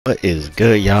What is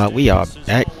good, y'all? We are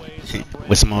back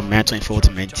with some more Madden 24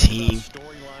 Ultimate Team.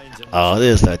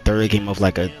 This is the third game of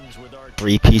like a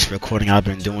three-piece recording I've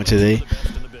been doing today.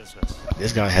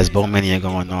 This guy has Bowmania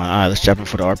going on. Alright, let's jump in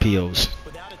for the RPOs.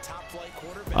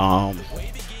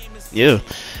 Yeah.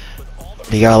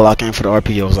 We gotta lock in for the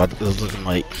RPOs. It was looking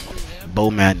like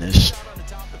Bow Madness.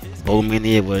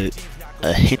 Bowmania with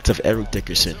a hint of Eric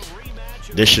Dickerson.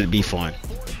 This should be fun.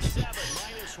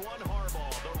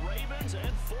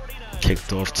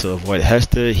 Kicked off to avoid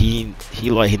Hester. He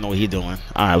know what he doing.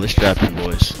 Alright, let's drop him,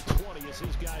 boys.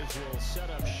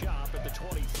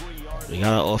 We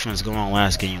got our offense going on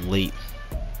last game late.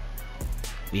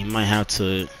 We might have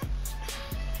to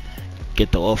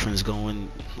get the offense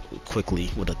going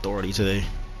quickly with authority today.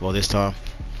 Well, this time.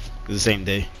 It's the same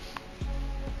day.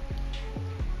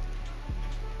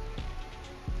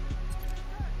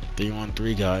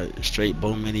 3-1-3 got straight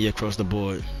Bowmania across the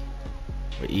board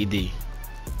with ED.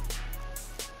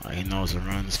 Alright, he knows to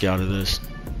run. Let's get out of this.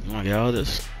 You wanna get out of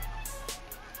this?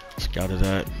 Let's get out of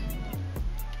that.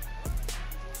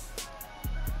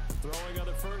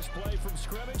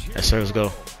 Yes, sir, let's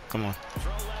go. Come on.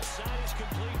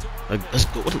 Let's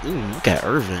go. Ooh, look at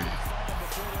Irvin.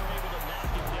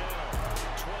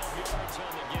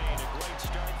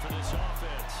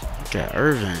 Look at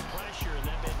Irvin.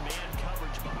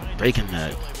 Breaking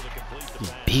that. He's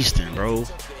beasting, bro.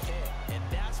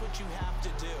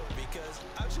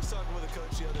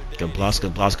 Good blocks,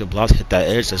 good blocks, good blocks. Hit that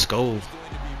edge. Let's go.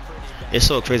 It's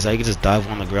so crazy. How you can just dive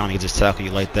on the ground. He can just tackle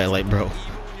you like that. Like, bro.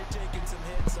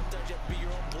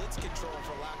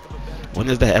 When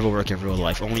does that ever work in real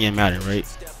life? Only in Madden, right?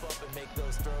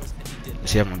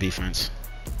 Let's see him on defense.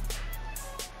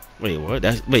 Wait, what?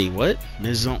 Wait, what?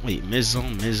 Mid zone? Wait, mid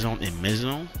zone, and mid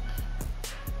zone?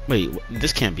 Wait,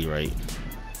 this can't be right.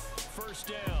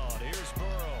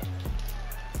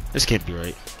 This can't be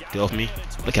right. Get off me.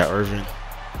 Look at Irvin.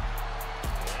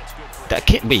 That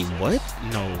can't. Wait, what?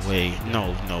 No way.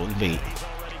 No, wait.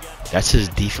 That's his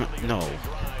defense. No.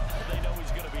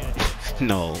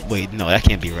 No, wait, no, that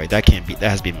can't be right. That can't be. That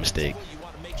has to be a mistake.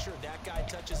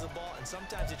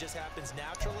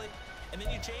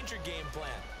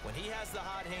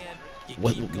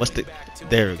 What's the?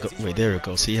 There it go. Wait, there it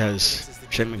goes. He has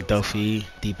Trey McDuffie,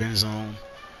 deep end zone,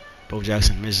 Bo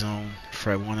Jackson mid zone,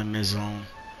 Fred Warner mid zone,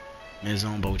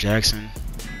 Bo Jackson.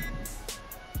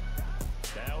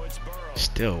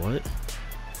 Still what?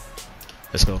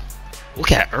 Let's go.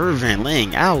 Look at Irvin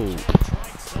laying out.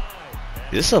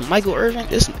 Is this a Michael Irvin?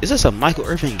 Is this a Michael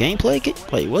Irvin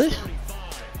gameplay? Wait, what?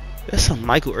 That's a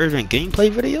Michael Irvin gameplay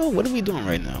video? What are we doing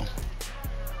right now?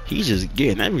 He's just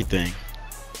getting everything.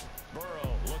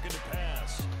 Oh,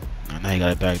 now he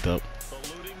got it backed up.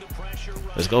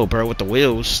 Let's go, bro, with the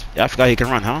wheels. Yeah, I forgot he can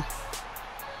run, huh?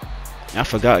 I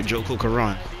forgot Joe Cool can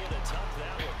run.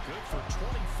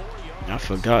 I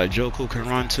forgot Joe Cool can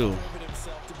run too.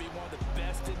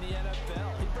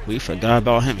 We forgot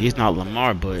about him. He's not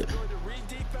Lamar, but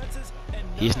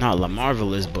he's not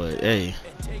Lamarvelous, but hey,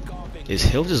 is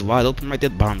Hill just wide open right there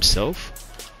by himself?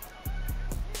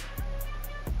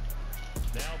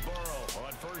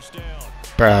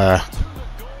 Bruh,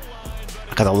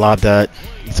 I gotta lob that.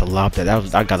 Need to lob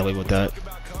that. I got away with that.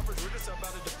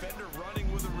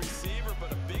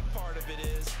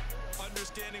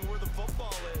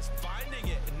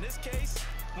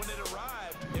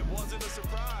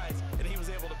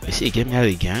 Is he getting at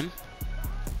it again?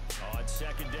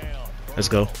 Let's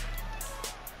go.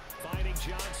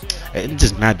 I'm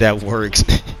just mad that works.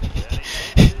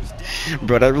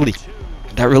 Bro,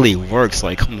 that really works.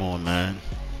 Like, come on, man.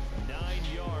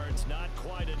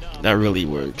 That really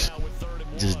works.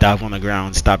 Just dive on the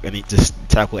ground, just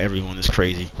tackle everyone is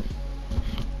crazy.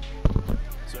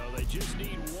 So they just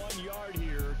need 1 yard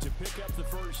here to pick up the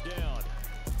first down.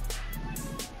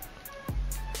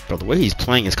 Bro, the way he's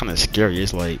playing is kind of scary.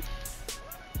 It's like,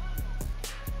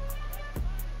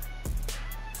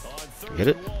 get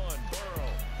it?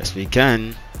 Yes, we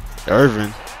can.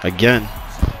 Irvin again.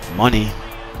 Money.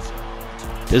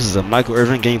 This is a Michael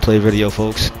Irvin gameplay video,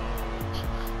 folks.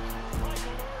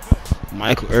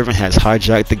 Michael Irvin has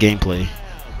hijacked the gameplay.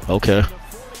 Okay.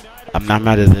 I'm not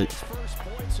mad at it.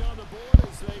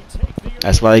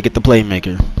 That's why I get the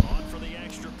playmaker.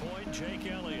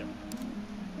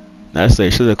 That's what they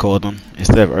should have called him.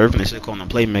 Instead of Irvin, they should have called him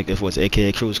playmaker for his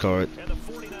AKA cruise card.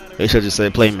 They should just say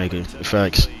playmaker.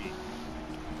 Facts.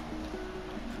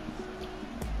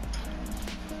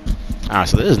 Alright,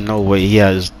 so there's no way he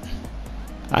has.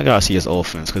 I gotta see his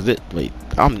offense, cause wait,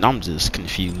 I'm just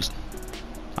confused.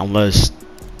 Unless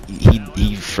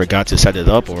he forgot to set it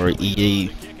up, or EA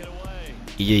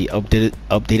EA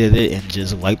updated it and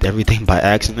just wiped everything by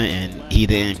accident, and he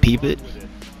didn't peep it. The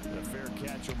fair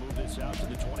catch will move this out to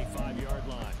the 25-yard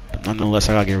line. But nonetheless,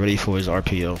 I gotta get ready for his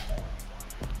RPO.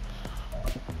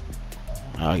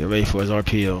 I'll get ready for his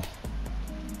RPO.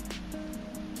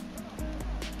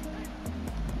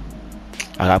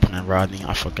 I gotta put in Rodney.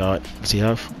 I forgot. Does he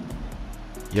have?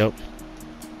 Yep.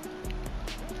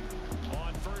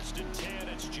 On 1st and 10,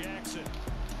 it's Jackson.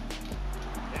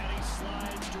 And he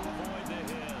slides to avoid the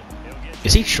hit. He'll get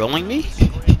Is he trolling me?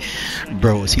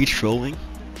 Bro, is he trolling?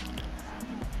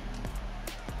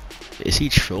 Is he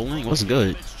trolling? What's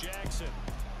good? It's Jackson.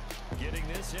 Getting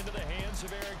this into the hands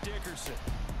of Eric Dickerson.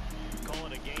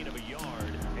 Calling a gain of a yard.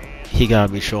 And He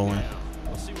gotta be trolling.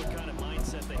 we'll see what kind of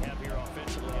mindset they have here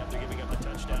offensively after giving up the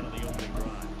touchdown on the opening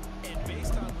drive. And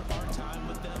based on our time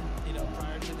with them,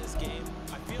 prior to this game,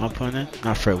 I feel I'm like putting in.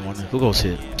 Not Fred Warner. Who goes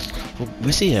here?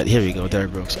 Where's he at? Here we go.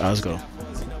 Derrick Brooks. Let's go.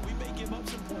 was, we may give up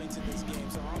some points in this game,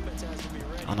 so our offense has to be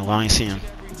ready I don't know why I ain't see him.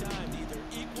 every time to either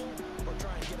equal or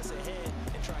try and get us ahead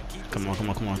and try and keep us Come on, come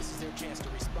on, come on. This is their chance to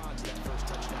respond to that first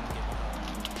touchdown given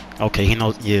up. Okay, he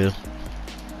knows. Yeah.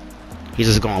 He's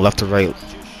just going left to right.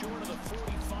 Just short of the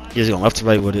 45. He's going left to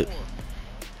right with it.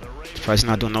 The Ravens Price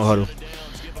not doing no huddle.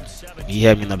 downs give them 7. He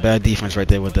had me in a bad defense right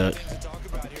there with that. To talk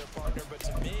about here, partner, but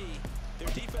to me, their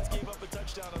defense gave up a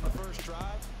touchdown on the first drive.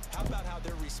 How about how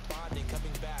they're responding,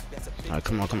 coming back? That's a big All right,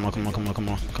 come on, come on, come on, come on, come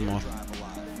on, come on. drive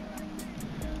alive.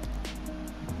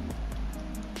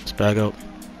 Let's bag up.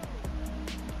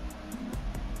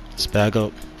 Let's bag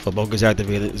up. Football gets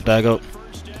activated. Let's bag up.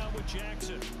 First down with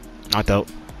Jackson. Knocked out.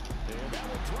 And that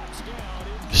one drops down.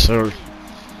 Yes, sir. Good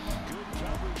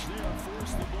coverage there.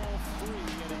 Forced the ball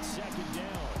free, and it's 2nd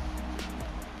down.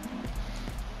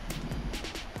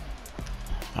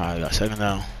 Alright, got 2nd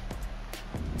down.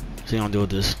 See what I'm do with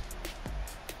this.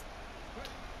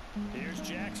 Here's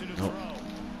Jackson to Nope. throw.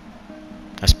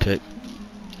 That's pick.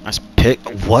 That's pick.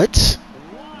 What?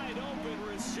 Wide open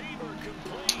receiver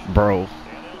complete. Bro. And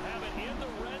they'll have it in the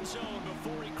red zone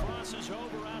before he crosses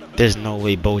over out of There's bounds. no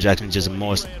way Bo Jackson just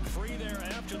mossed. Ran free there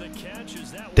after the catch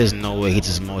as that There's one no was way he out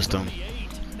just to mossed him. 28.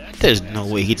 That's There's the no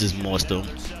best way he he's just had. mossed him.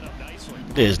 They're set up nicely.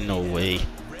 There's no way.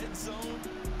 Red zone,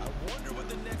 I wonder what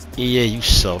the next Yeah, you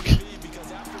suck. be,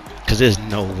 because after Cause there's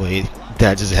no way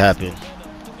that just happened.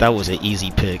 That was an easy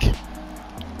pick.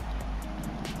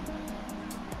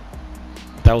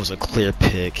 That was a clear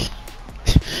pick.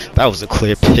 That was a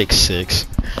clear pick 6.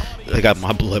 I got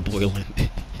my blood boiling.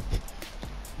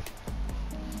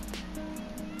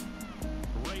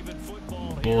 Raven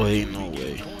football Boy, here ain't no to begin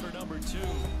way. quarter number 2,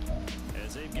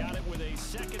 as they've got it with a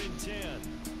 2nd and 10.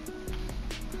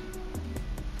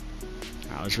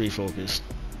 Alright, let's refocus.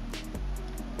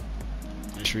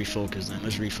 Let's refocus then.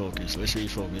 Let's refocus. Let's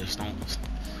refocus. Don't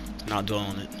not dwell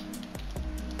on it.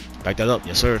 Back that up.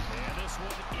 Yes, sir. And this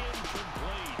one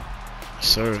incomplete.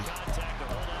 Yes, sir. Contact to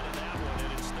hold on to that one,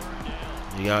 and it's 3rd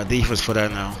down. You got a defense for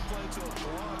that now. play to a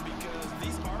run because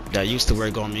these are That used to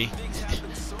work on me. things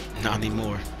happen so Not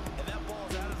anymore. and that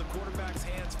ball's out of the quarterback's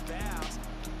hands fast.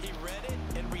 He read it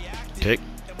and reacted Pick.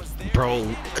 and was there.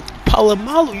 Bro,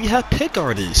 Palomalu, you have pick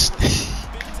artists.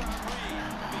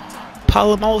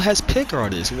 Palomalu has pick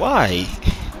artists. Why?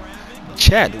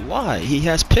 Chad, why? He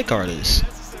has pick artists.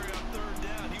 Necessary on 3rd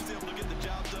down. He was able to get the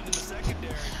job done in the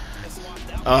secondary and swat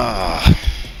that Ah, And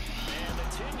the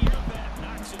 10-year bet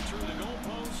knocks it through the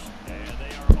goalpost, and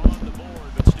they are on the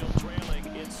board, but still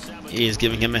trailing. It's 7. he is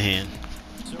giving him a hand.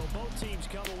 So both teams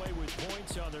come away with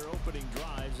points on their opening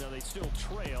drives. Now they still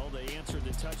trail. They answered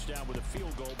the touchdown with a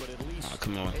field goal, but at least Oh,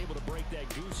 come on. able to break that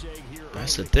goose egg here.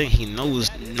 That's the early. thing. He knows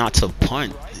not to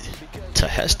punt to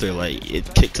Hester. Like,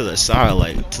 it kicked to the side,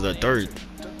 like, to the third.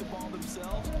 took the ball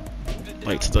themselves, moved it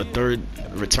Like, to the third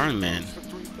return man. for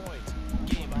 3 points.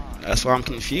 Game on. That's why I'm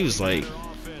confused. Like, Their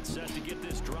offense set to get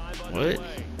this drive what?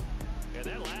 underway. And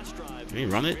that last drive Can we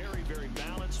run it? very, very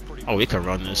balanced, pretty Oh, we could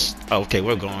run this. Oh, okay,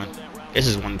 we're going. This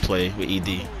is one play with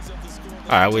ED.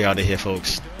 Alright, we out of here,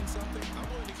 folks. Doing something, I'm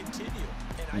willing to continue.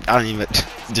 And I don't even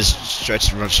just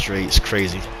stretch, run straight. It's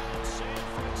crazy.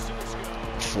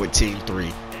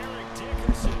 14-3. Eric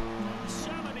Dickerson,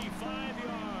 75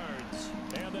 yards.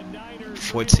 And the Niners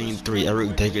 14-3.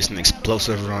 Eric Dickerson,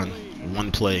 explosive run.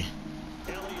 One play.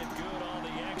 Elliott good on the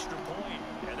extra point,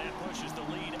 and that pushes the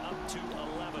lead up to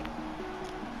 11.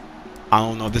 I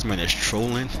don't know if this man is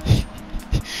trolling.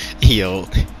 Yo.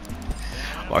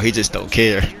 Or he just don't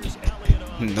care. Here's Elliott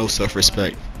on No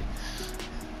self-respect.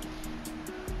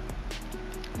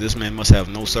 This man must have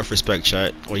no self-respect,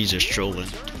 chat. Or he's just trolling.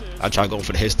 I try going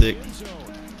for the hit stick. end zone.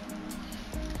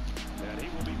 And he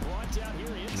will be brought down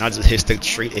here Not just hit stick,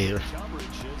 straight air. coverage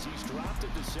as he's dropped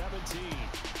it to 17.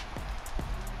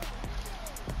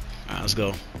 Let's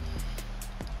go.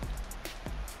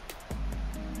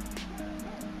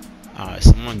 Alright,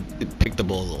 someone pick the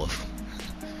ball off.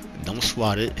 Don't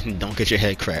swat it and don't get your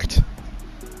head cracked.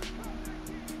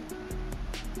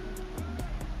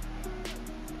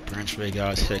 Branch Ray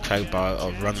guy's head cracked by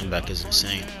a running back is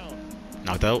insane.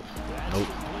 Knocked out? Nope.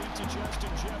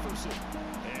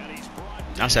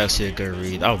 That's actually a good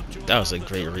read. That was a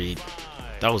great read.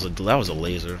 That was a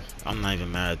laser. I'm not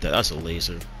even mad at that. That's a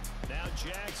laser.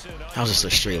 That was just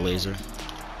a straight laser.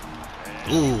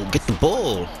 Ooh, get the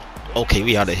ball. Okay,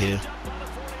 we out of here.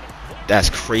 That's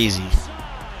crazy.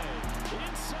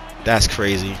 That's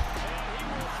crazy.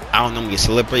 I don't normally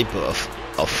celebrate, but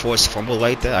a forced fumble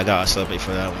like that, I gotta celebrate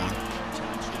for that one.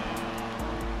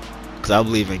 Cause I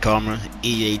believe in karma.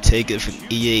 EA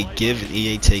taketh, EA give, and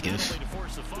EA taketh.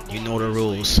 You know the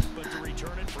rules.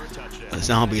 It's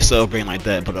not gonna be celebrating like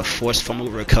that, but a forced fumble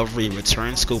recovery,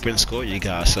 return, scoop, and score, you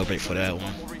gotta celebrate for that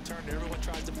one.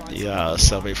 You gotta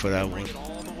celebrate for that one.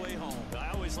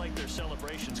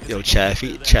 Yo, Chad,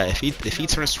 if he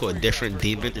turns to a different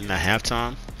demon in the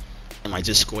halftime and like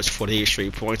just scores 48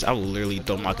 straight points, I will literally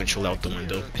throw my controller out the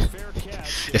window.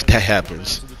 If that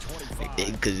happens,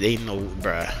 cause they know,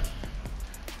 bruh.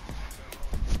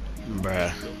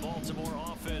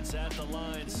 At the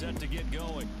line, set to get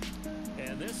going.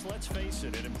 And this, let's face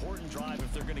it, an important drive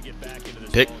if they're going to get back into this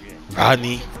Pick ballgame.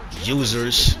 Rodney,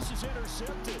 users.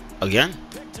 Again?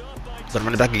 Gonna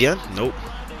run it back again? Nope.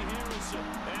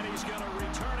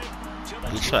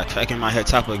 He tried cracking my head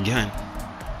top again.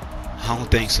 I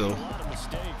don't think so.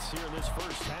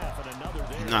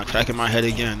 He's not cracking my head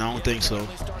again. I don't think so.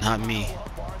 Not me.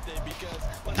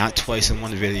 Not twice in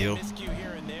one video.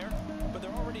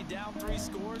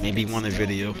 Maybe one in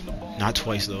video. Not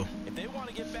twice though.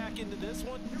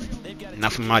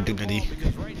 Not for my dignity.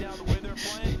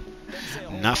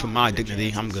 Not for my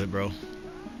dignity. I'm good, bro.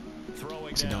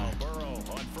 Sit down.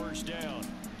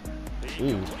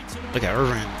 Ooh, look at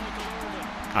Irvin.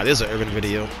 Ah, there's an Irvin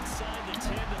video.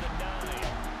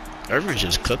 Irvin's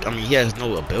just cooked. I mean, he has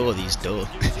no abilities though.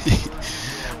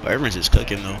 But Irvin's just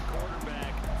cooking though.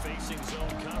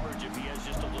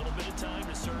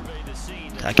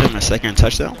 Can I get him a second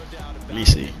touchdown? Let me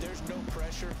see.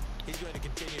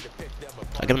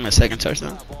 Can I get him a second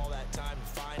touchdown?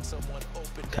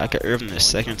 Can I get Irvin a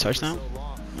second touchdown?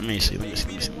 Let me see.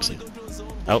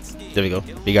 Oh, there we go.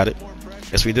 We got it.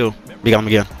 Yes, we do. We got him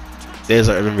again. There's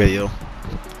our Irvin video.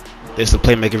 There's the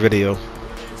playmaker video.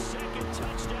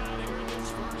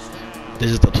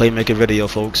 This is the playmaker video,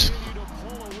 folks.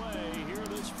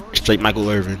 Straight Michael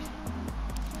Irvin.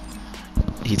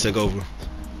 He took over.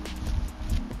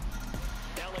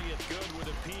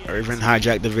 Irvin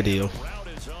hijacked the video.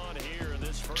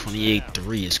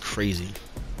 28-3 is crazy.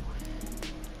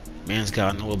 Man's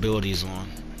got no abilities on.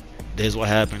 There's what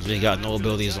happens when you got no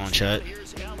abilities on, chat.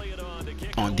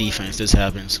 On defense, this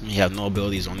happens. When you have no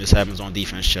abilities on, this happens on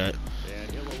defense, chat.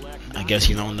 I guess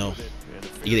you don't know.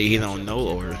 Either he don't know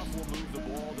or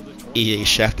EA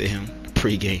shafted him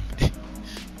pre-game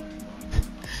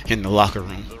in the locker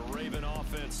room.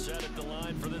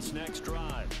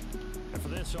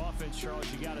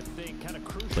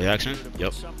 Play action?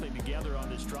 Yep.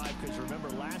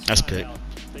 That's good.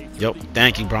 Yep.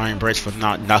 Thank you, Brian Birch, for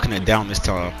not knocking it down this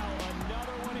time.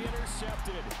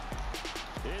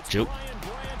 Juke.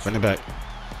 Run it back.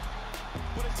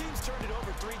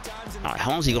 Alright, how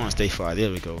long is he going to stay for?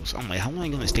 There we go. So I'm like, how long are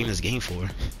you going to stay in this game for?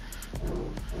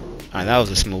 Alright, that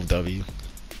was a smooth W.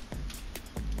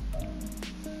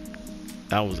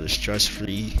 That was a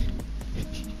stress-free,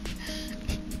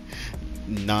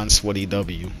 non-sweaty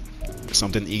W.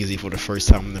 Something easy for the first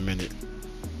time in a minute.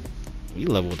 We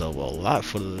leveled up a lot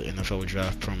for the NFL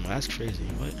draft promo. That's crazy.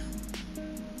 What?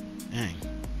 Dang.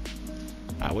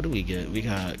 Alright, what do we get? We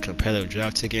got competitive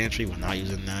draft ticket entry. We're not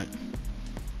using that.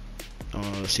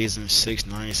 Season 6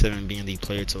 97 B&D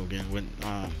player token.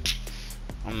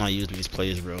 I'm not using these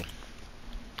players, bro.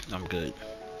 I'm good.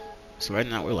 So right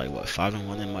now we're like what,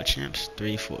 5-1 in my champs?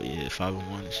 3, 4, yeah,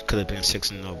 5-1. Could have been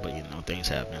 6-0, but you know things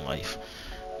happen in life.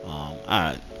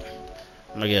 Alright.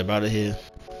 I'm gonna get out of here.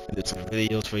 Did some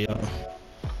videos for y'all.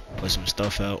 Put some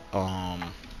stuff out.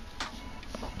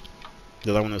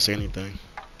 Did I want to say anything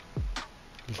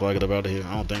before I get out of here?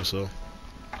 I don't think so.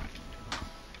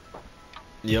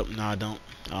 Yep, no, I don't.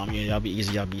 Yeah, y'all be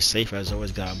easy, y'all be safe as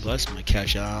always. God bless. I'm gonna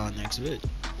catch y'all next vid.